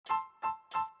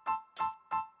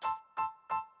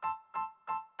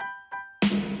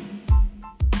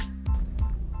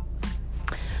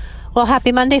Well,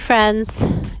 happy Monday, friends.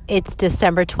 It's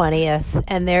December 20th,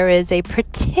 and there is a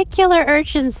particular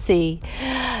urgency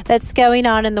that's going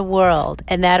on in the world,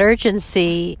 and that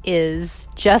urgency is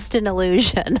just an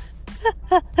illusion.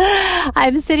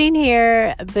 I'm sitting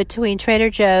here between Trader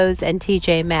Joe's and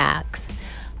TJ Maxx.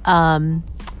 I'm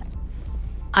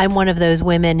one of those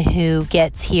women who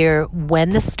gets here when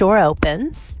the store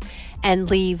opens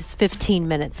and leaves 15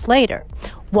 minutes later.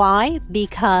 Why?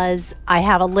 Because I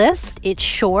have a list, it's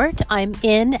short, I'm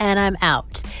in and I'm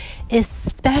out,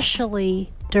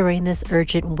 especially during this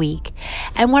urgent week.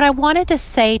 And what I wanted to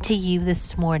say to you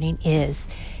this morning is,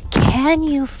 can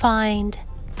you find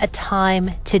a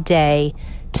time today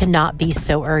to not be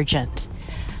so urgent?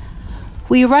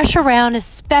 We rush around,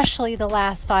 especially the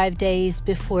last 5 days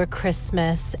before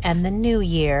Christmas and the New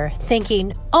Year,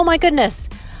 thinking, oh my goodness,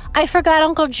 I forgot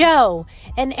Uncle Joe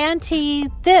and Auntie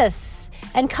this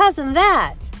and cousin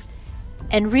that.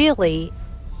 And really,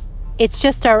 it's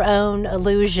just our own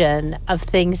illusion of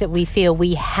things that we feel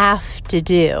we have to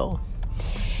do.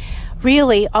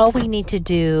 Really, all we need to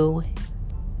do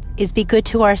is be good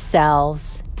to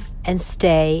ourselves and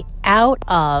stay out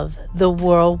of the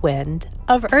whirlwind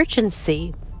of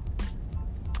urgency.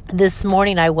 This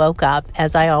morning I woke up,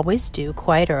 as I always do,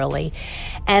 quite early,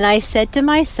 and I said to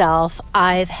myself,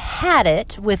 I've had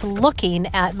it with looking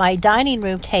at my dining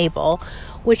room table,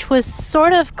 which was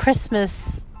sort of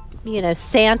Christmas,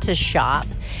 Santa shop,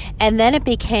 and then it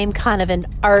became kind of an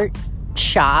art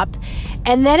shop,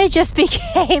 and then it just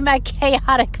became a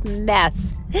chaotic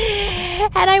mess.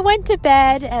 And I went to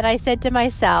bed and I said to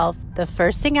myself, the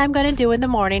first thing I'm going to do in the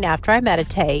morning after I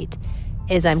meditate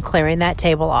is I'm clearing that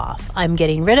table off. I'm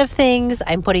getting rid of things.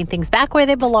 I'm putting things back where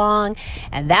they belong,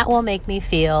 and that will make me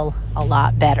feel a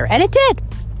lot better. And it did.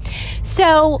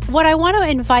 So what I want to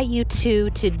invite you to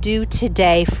do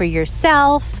today for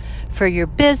yourself, for your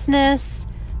business,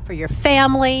 for your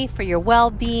family, for your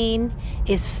well-being,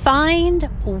 is find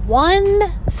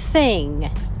one thing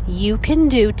you can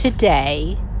do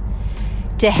today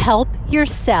to help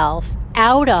yourself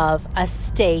out of a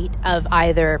state of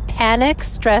either panic,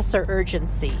 stress, or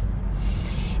urgency.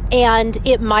 And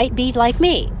it might be like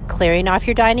me, clearing off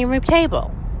your dining room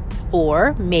table.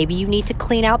 Or maybe you need to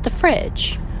clean out the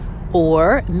fridge.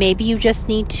 Or maybe you just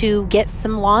need to get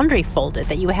some laundry folded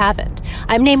that you haven't.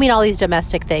 I'm naming all these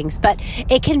domestic things, but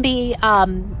it can be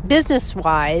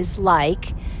business-wise,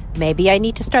 like maybe I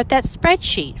need to start that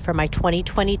spreadsheet for my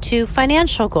 2022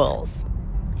 financial goals.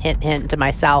 Hint, hint to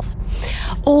myself.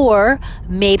 Or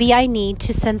maybe I need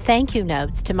to send thank you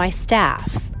notes to my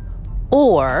staff.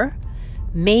 Or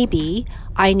maybe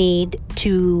I need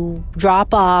to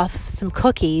drop off some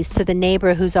cookies to the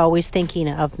neighbor who's always thinking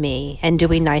of me and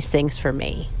doing nice things for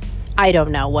me. I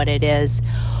don't know what it is.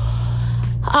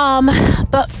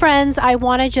 But friends, I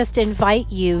want to just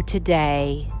invite you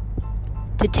today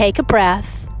to take a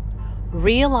breath,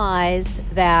 realize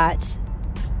that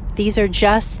these are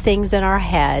just things in our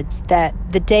heads, that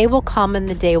the day will come and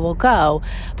the day will go.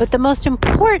 But the most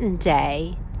important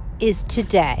day is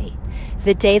today,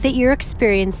 the day that you're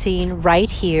experiencing right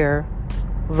here,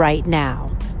 right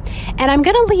now. And I'm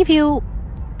going to leave you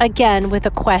again with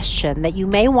a question that you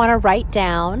may want to write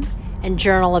down and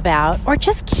journal about, or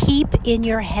just keep in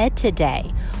your head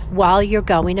today while you're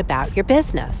going about your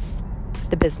business,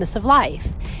 the business of life.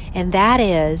 And that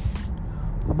is,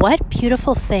 what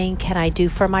beautiful thing can I do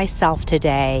for myself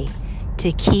today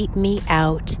to keep me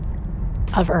out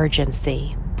of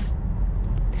urgency?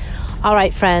 All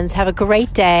right, friends, have a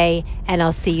great day, and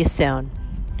I'll see you soon.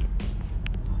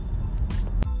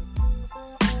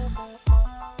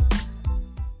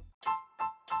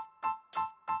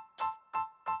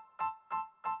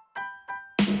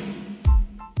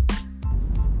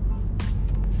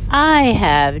 I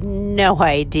have no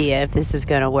idea if this is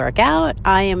going to work out.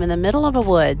 I am in the middle of a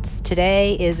woods.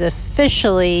 Today is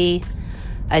officially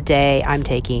a day I'm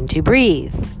taking to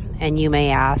breathe. And you may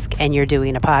ask, and you're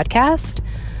doing a podcast?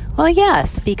 Well,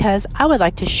 yes, because I would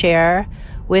like to share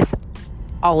with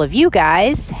all of you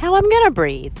guys how I'm going to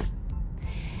breathe.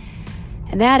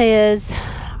 And that is,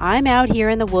 I'm out here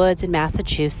in the woods in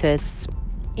Massachusetts,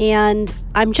 and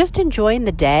I'm just enjoying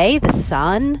the day, the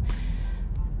sun,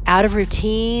 out of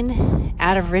routine,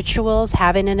 out of rituals,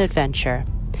 having an adventure.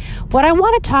 What I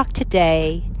want to talk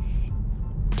today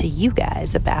to you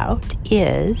guys about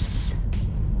is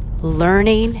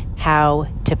learning how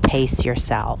to pace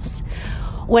yourselves.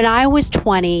 When I was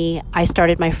 20, I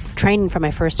started my training for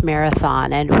my first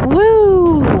marathon, and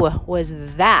woo, was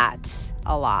that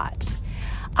a lot.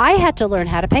 I had to learn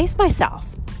how to pace myself.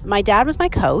 My dad was my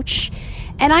coach,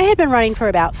 and I had been running for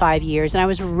about 5 years, and I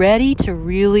was ready to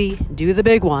really do the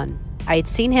big one. I had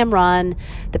seen him run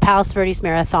the Palos Verdes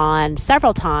Marathon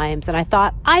several times, and I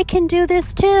thought, I can do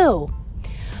this too.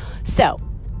 So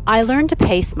I learned to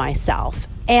pace myself,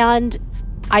 and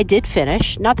I did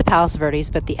finish, not the Palos Verdes,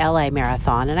 but the LA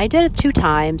Marathon, and I did it 2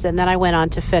 times, and then I went on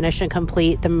to finish and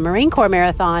complete the Marine Corps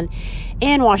Marathon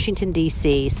in Washington,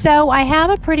 D.C. So I have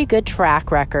a pretty good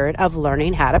track record of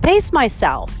learning how to pace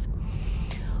myself.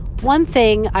 One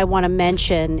thing I want to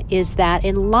mention is that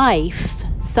in life,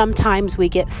 sometimes we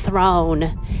get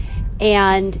thrown,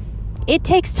 and it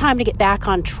takes time to get back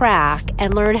on track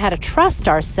and learn how to trust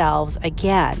ourselves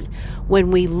again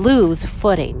when we lose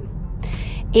footing.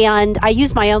 And I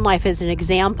use my own life as an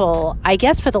example. I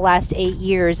guess for the last 8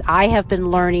 years, I have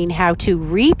been learning how to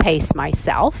repace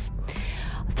myself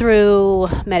through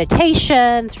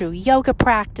meditation, through yoga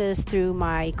practice, through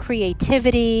my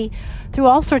creativity, through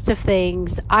all sorts of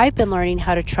things. I've been learning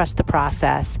how to trust the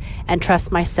process and trust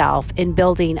myself in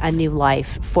building a new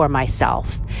life for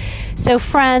myself. So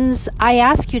friends, I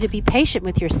ask you to be patient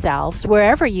with yourselves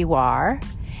wherever you are,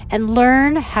 and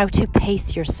learn how to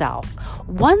pace yourself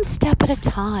one step at a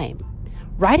time.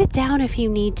 Write it down if you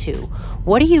need to.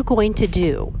 What are you going to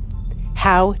do?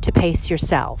 How to pace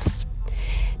yourselves.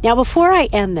 Now, before I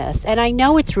end this, and I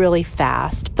know it's really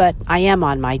fast, but I am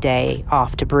on my day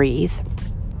off to breathe.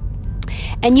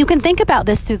 And you can think about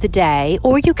this through the day,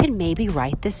 or you can maybe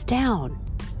write this down,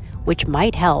 which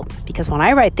might help, because when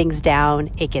I write things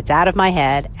down, it gets out of my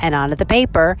head and onto the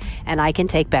paper, and I can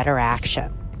take better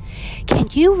action. Can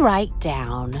you write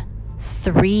down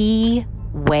 3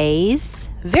 ways,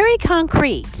 very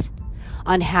concrete,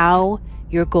 on how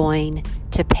you're going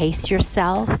to pace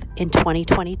yourself in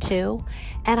 2022?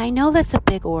 And I know that's a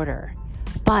big order,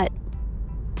 but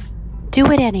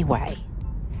do it anyway.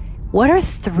 What are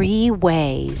 3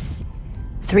 ways,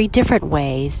 3 different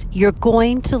ways you're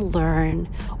going to learn,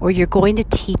 or you're going to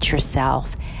teach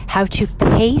yourself how to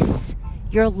pace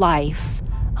your life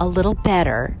a little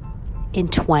better in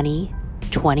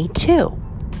 2022?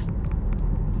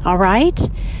 All right?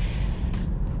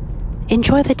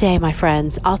 Enjoy the day, my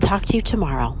friends. I'll talk to you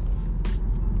tomorrow.